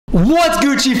What's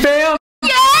Gucci fam?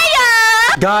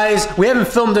 Yeah! Guys, we haven't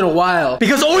filmed in a while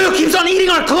because Oreo keeps on eating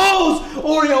our clothes!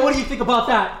 Oreo, what do you think about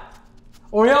that?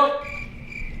 Oreo?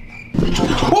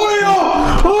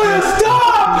 Oreo! Oreo,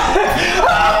 stop!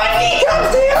 Oh, my knee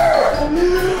comes here!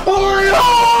 Oreo!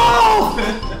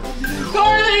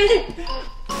 Carly!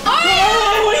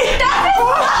 Oreo! Stop it!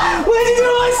 What did you do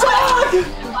to my sock?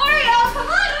 Oreo, come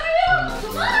on, Oreo!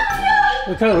 Come on, Oreo!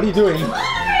 Wait, Carly, what are you doing? Come on,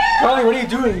 Oreo! Carly, what are you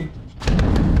doing?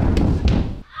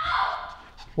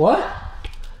 What?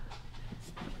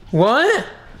 What?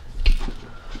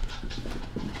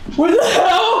 What the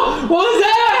hell? What was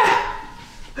that?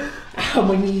 Ow,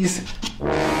 my knees.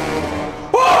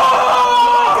 Oh!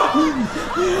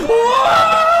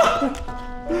 Oh!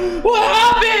 What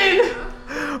happened?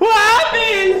 What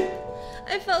happened?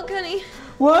 I fell, Kenny.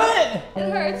 What?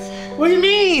 It hurts. What do you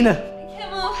mean? I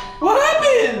can't move. What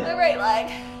happened? My right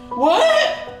leg.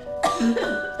 What?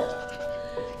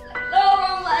 No,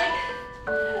 wrong leg. I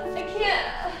can't.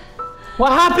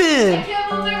 What I happened?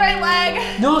 can't move my right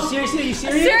leg. No, seriously, are you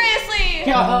serious? Seriously.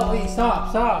 Okay, wait,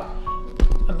 stop.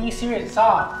 I'm being serious,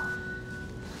 stop.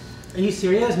 Are you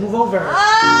serious? Move over.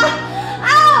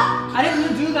 Ah! I didn't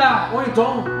even do that. Wait,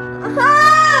 don't.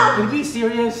 Ah! Are you being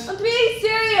serious? I'm being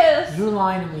serious. You're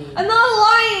lying to me. I'm not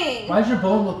lying. Why does your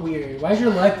bone look weird? Why is your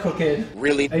leg crooked?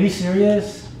 Really? Are you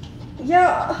serious?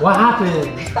 Yeah. What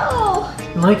happened? Oh.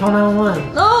 Let me call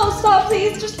 911. No, stop,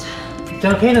 please. Just.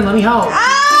 Okay, then let me help.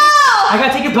 Ow! I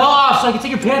gotta take your belt off so I can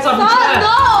take your pants off your Stop, chest. no!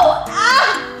 Ow!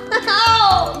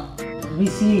 Let me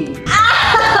see.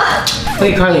 Ah!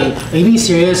 Wait, Carly, are you being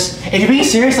serious? If you're being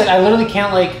serious, like I literally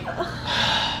can't like.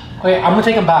 Okay, I'm gonna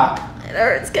take him back. It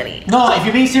hurts, Kenny. No, if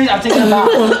you're being serious, I'm taking him back.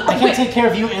 I can't take care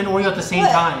of you and Oreo at the same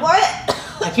time. What?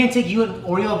 I can't take you and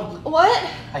Oreo. What?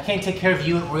 I can't take care of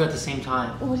you and Oreo at the same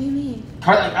time. What do you mean?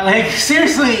 Carly, like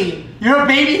seriously, you're a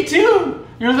baby too.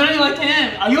 You're literally like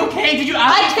him. Are you okay? Did you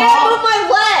I actually can't fall? move my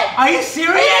leg. Are you Are you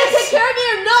serious? gonna take care of me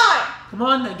or not? Come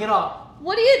on, then, get up.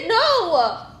 What do you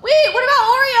know? Wait, what about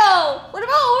Oreo? What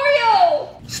about Oreo?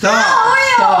 Stop. Ow,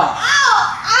 Oreo! Stop.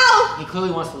 Ow! He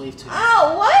clearly wants to leave too.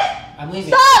 Ow! What? I'm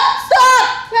leaving. Stop!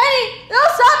 Stop! Penny! No,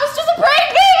 stop! It's just a prank,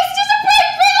 babe! It's just a prank!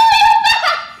 Bring Oreo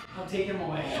back! I'll take him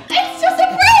away. It's just a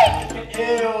prank!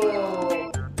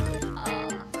 Ew.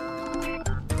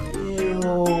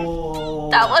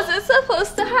 That wasn't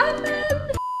supposed to happen.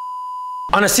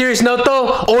 On a serious note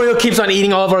though, Oreo keeps on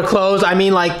eating all of our clothes. I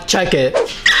mean, like, check it.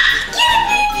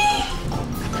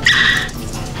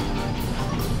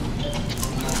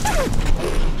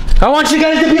 I want you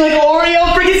guys to be like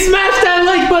Oreo. Freaking smash that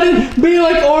like button. Be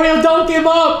like Oreo, don't give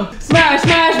up. Smash,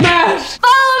 smash, smash.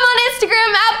 Follow him on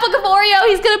Instagram at Book of Oreo.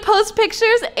 He's gonna post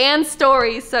pictures and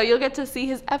stories, so you'll get to see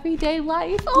his everyday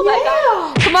life. Oh my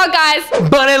god. Come on, guys.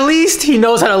 But at least he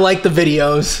knows how to like the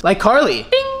videos. Like Carly.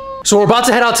 Bing. So we're about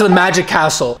to head out to the Magic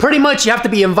Castle. Pretty much you have to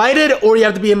be invited or you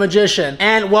have to be a magician.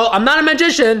 And well, I'm not a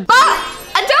magician.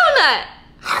 Ah! A donut!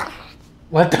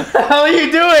 What the hell are you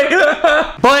doing?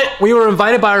 But we were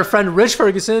invited by our friend Rich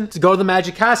Ferguson to go to the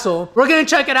Magic Castle. We're gonna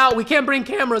check it out. We can't bring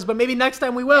cameras, but maybe next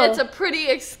time we will. It's a pretty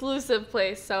exclusive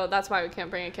place, so that's why we can't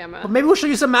bring a camera. But maybe we'll show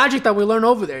you some magic that we learn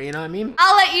over there, you know what I mean?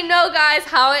 I'll let you know, guys,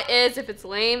 how it is, if it's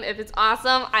lame, if it's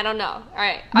awesome, I don't know. All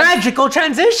right. Magical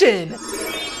transition.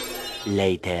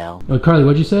 Later. Oh, Carly,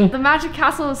 what'd you say? The Magic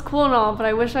Castle is cool and all, but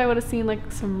I wish I would have seen like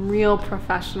some real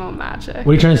professional magic. What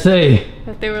are you trying to say?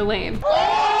 That they were lame.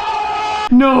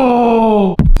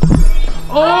 No!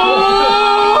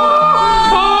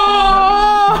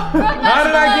 Oh! How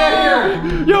did I get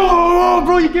here? Yo,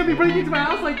 bro, you can't be breaking into my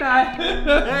house like that.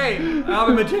 Hey,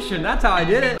 I'm a magician. That's how I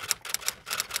did it.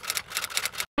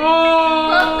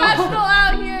 Oh! Professional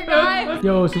out here, guys.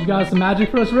 Yo, so you got some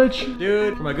magic for us, Rich?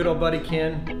 Dude, for my good old buddy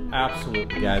Ken,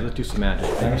 absolutely. Guys, let's do some magic.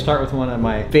 I'm gonna start with one of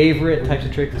my favorite types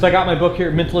of tricks. So I got my book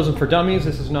here, Mentalism for Dummies.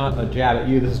 This is not a jab at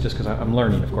you. This is just because I'm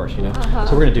learning, of course, you know?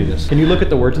 So we're gonna do this. Can you look at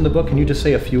the words in the book? Can you just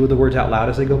say a few of the words out loud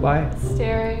as they go by?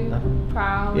 Staring,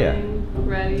 prowling, Yeah.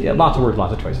 ready. Yeah, lots of words,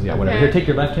 lots of choices. Yeah, whatever. Okay. Here, take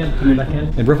your left hand,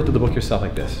 and riff it through the book yourself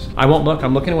like this. I won't look.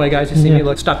 I'm looking away, guys. You see me?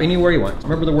 Look. Stop anywhere you want.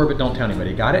 Remember the word, but don't tell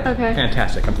anybody. Got it? Okay.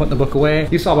 Fantastic. I'm putting the book away.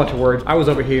 You saw a bunch of words. I was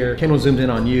over here. Ken was zoomed in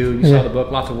on you. You saw the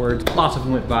book. Lots of words. Lots of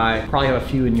them went by. Probably have a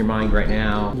few in your mind right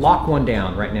now. Lock one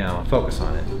down right now. Focus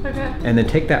on it. Okay. And then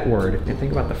take that word and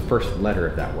think about the first letter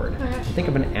of that word. Okay. And think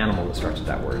of an animal that starts with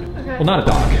that word. Okay. Well, not a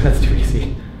dog. That's too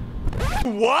easy.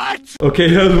 What? Okay,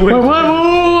 that was way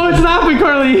What's happening,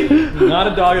 Carly?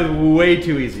 Not a dog is way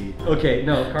too easy. Okay,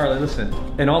 no, Carly, listen.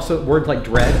 And also, words like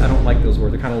dread, I don't like those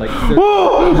words. They're kind of like...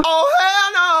 What?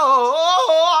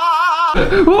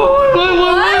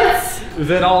 Is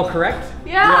that all correct?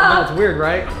 Yeah. No, it's weird,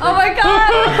 right? Oh my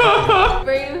god.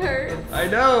 Brain hurts. I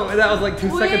know, and that was like 2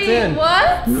 seconds in.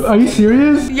 What? Are you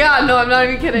serious? Yeah, no, I'm not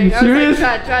even kidding. You serious?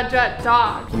 I was like, drat,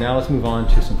 dog. So now let's move on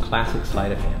to some classic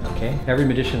sleight of hand, okay? Every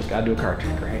magician's got to do a card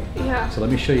trick, right? Yeah. So let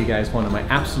me show you guys one of my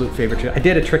absolute favorite tricks. I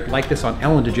did a trick like this on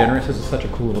Ellen DeGeneres. This is such a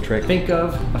cool little trick. Think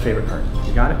of a favorite card.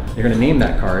 You got it? You're gonna name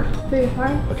that card. Favorite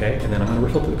card? Okay, and then I'm gonna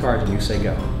riffle through the cards and you say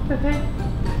go. Okay.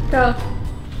 Go.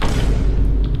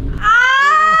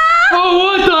 Oh,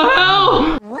 what the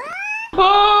hell?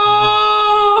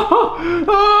 Oh!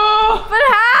 But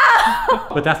how?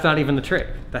 But that's not even the trick.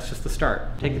 That's just the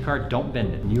start. Take the card, don't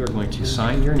bend it. And you are going to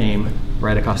sign your name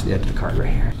right across the edge of the card right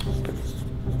here.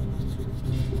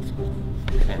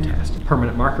 Fantastic.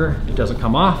 Permanent marker, it doesn't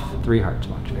come off. 3 hearts,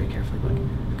 watch very carefully. Look,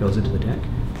 it goes into the deck.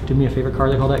 Do me a favor,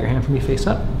 Carly, hold out your hand for me face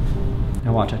up.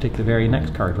 Now watch, I take the very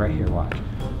next card right here, watch.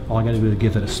 All I gotta do is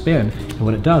give it a spin, and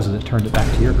what it does is it turns it back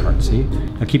to your card, see?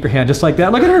 Now keep your hand just like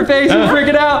that. Look at her face, she's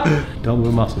freaking out. Don't move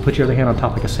a muscle. Put your other hand on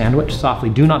top like a sandwich, softly.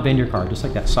 Do not bend your card, just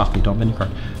like that, softly, don't bend your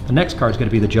card. The next card is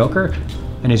gonna be the Joker,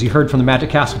 and as you heard from the Magic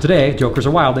Castle today, Jokers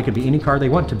are wild, they could be any card they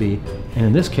want to be, and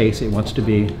in this case, it wants to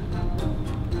be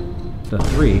the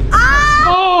 3.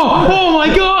 Oh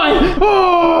my God!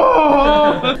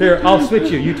 Oh! Here, I'll switch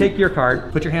you. You take your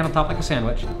card, put your hand on top like a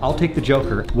sandwich. I'll take the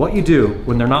Joker. What you do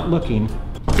when they're not looking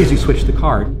is you switch the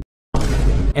card.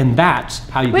 And that's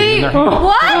how you get it in their hand.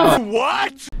 What?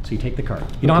 What? So you take the card.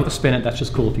 You don't have to spin it, that's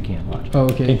just cool if you can, watch. Oh,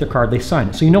 okay. Take the card, they sign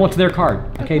it. So you know it's their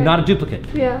card, okay? Not a duplicate.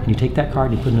 Yeah. And you take that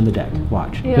card and you put it in the deck,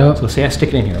 watch. Yeah. Yep. So say I stick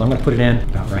it in here. I'm gonna put it in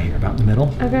about right here, about in the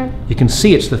middle. Okay. You can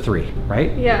see it's the 3,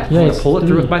 right? Yeah. I'm gonna Yes, pull it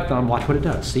through 3. with my thumb, watch what it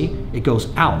does, see? It goes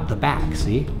out the back,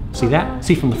 see? See that?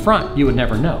 See, from the front, you would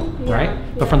never know, right?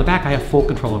 But from the back, I have full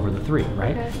control over the 3,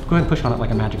 right? Okay. Go ahead and push on it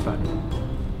like a magic button.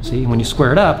 See, when you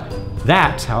square it up,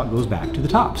 that's how it goes back to the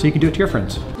top. So you can do it to your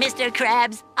friends. Mr.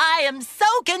 Krabs, I am so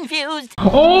confused.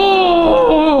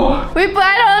 Oh! Wait, but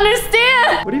I don't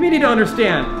understand. What do you mean you don't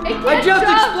understand? It I can't just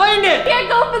jump. explained It it! can't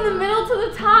go from the middle to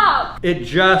the top. It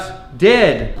just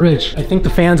did. Rich, I think the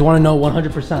fans want to know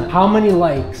 100%. How many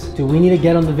likes do we need to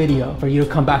get on the video for you to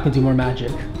come back and do more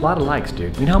magic? A lot of likes,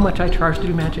 dude. You know how much I charge to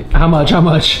do magic? How much? How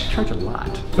much? I charge a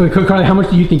lot. Wait, Carly, how much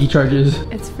do you think he charges?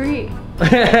 It's free.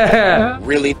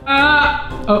 Really?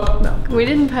 Oh. No. We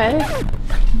didn't pay.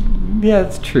 Yeah,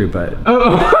 it's true, but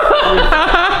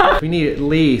Oh. we need at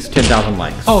least 10,000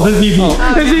 likes. Oh, this is easy.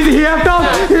 This is easy. He have to.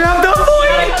 He have to.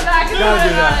 Come back. You gotta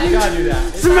do that. You gotta do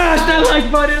that. Smash that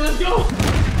like button. Let's go.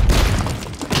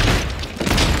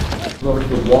 Over to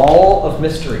the wall of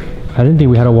mystery. I didn't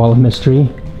think we had a wall of mystery.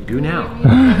 We do now.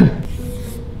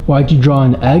 Why'd you draw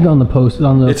an egg on the post?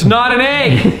 On the. It's not an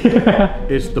egg.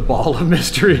 It's the ball of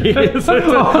mystery. it's a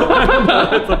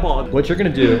ball. What you're gonna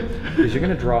do is you're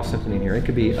gonna draw something in here. It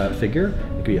could be a figure,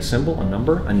 it could be a symbol, a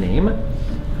number, a name,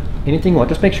 anything you want.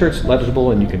 Just make sure it's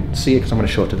legible and you can see it because I'm gonna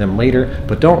show it to them later.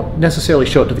 But don't necessarily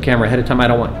show it to the camera ahead of time. I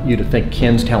don't want you to think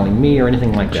Ken's telling me or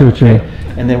anything like that. True, true. Okay?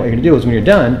 And then what you're gonna do is when you're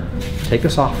done, take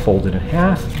this off, fold it in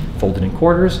half, fold it in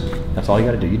quarters. That's all you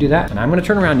gotta do. You do that, and I'm gonna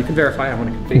turn around. You can verify. I'm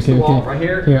gonna face the wall right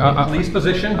here. Here, in police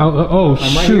position. Oh,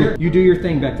 I'm right shoot. here. You do your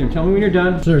thing back there. Tell me when you're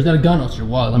done. Sir, is that a gun? Oh, it's your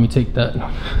wallet. Let me take that.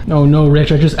 Oh no,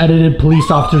 Rich. I just edited police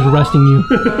officers arresting you.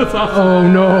 Oh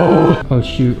no. Oh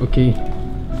shoot. Okay.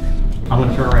 I'm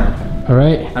gonna turn around. All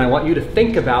right. And I want you to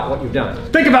think about what you've done.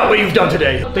 Think about what you've done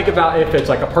today. Think about if it's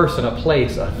like a person, a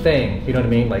place, a thing. You know what I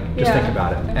mean? Like, just think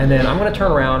about it. And then I'm gonna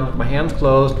turn around, my hands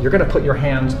closed. You're gonna put your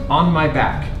hands on my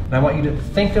back. And I want you to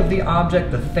think of the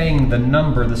object, the thing, the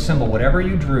number, the symbol, whatever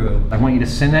you drew. I want you to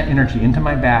send that energy into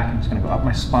my back. And it's gonna go up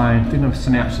my spine, through the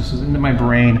synapses, into my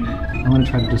brain. I'm gonna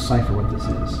try to decipher what this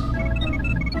is.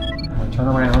 I'm gonna turn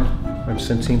around. I'm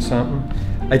sensing something.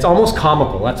 It's almost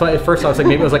comical. That's why at first I was like,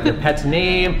 maybe it was like your pet's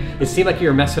name. It seemed like you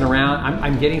were messing around.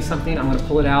 I'm getting something, I'm gonna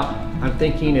pull it out. I'm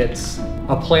thinking it's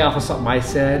a play off of something I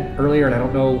said earlier, and I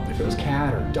don't know if it was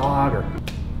cat or dog or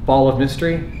ball of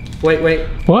mystery. Wait.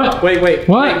 What? Wait.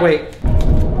 What? Wait.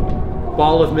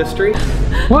 Ball of mystery.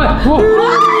 What? Whoa.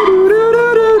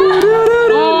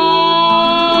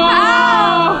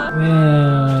 Ow!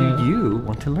 Man. Do you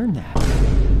want to learn that?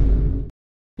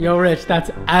 Yo, Rich,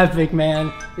 that's epic,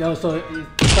 man. Yo, so it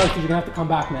sucks 'cause you're gonna have to come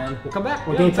back, man. We'll come back.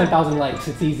 We're getting 10,000 likes.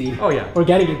 It's easy. Oh, yeah. We're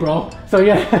getting it, bro. So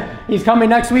yeah, he's coming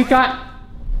next week.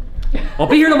 I'll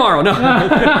be here tomorrow. No.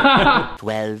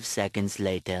 12 seconds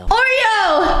later.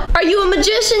 Oreo! Are you a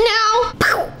magician now?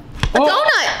 A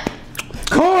donut!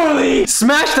 Carly!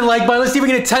 Smash the like button. Let's see if we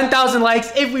get 10,000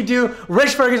 likes. If we do,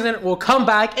 Rich Ferguson will come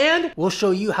back and we'll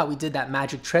show you how we did that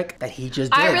magic trick that he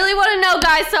just did. I really want to know,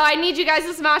 guys, so I need you guys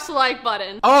to smash the like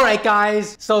button. All right,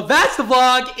 guys. So that's the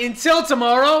vlog. Until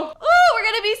tomorrow. Ooh, we're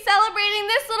gonna be celebrating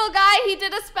this little guy. He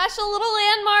did a special little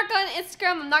landmark on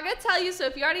Instagram. I'm not gonna tell you, so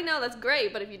if you already know, that's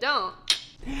great. But if you don't,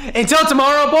 until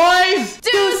tomorrow, boys.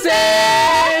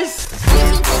 deuces!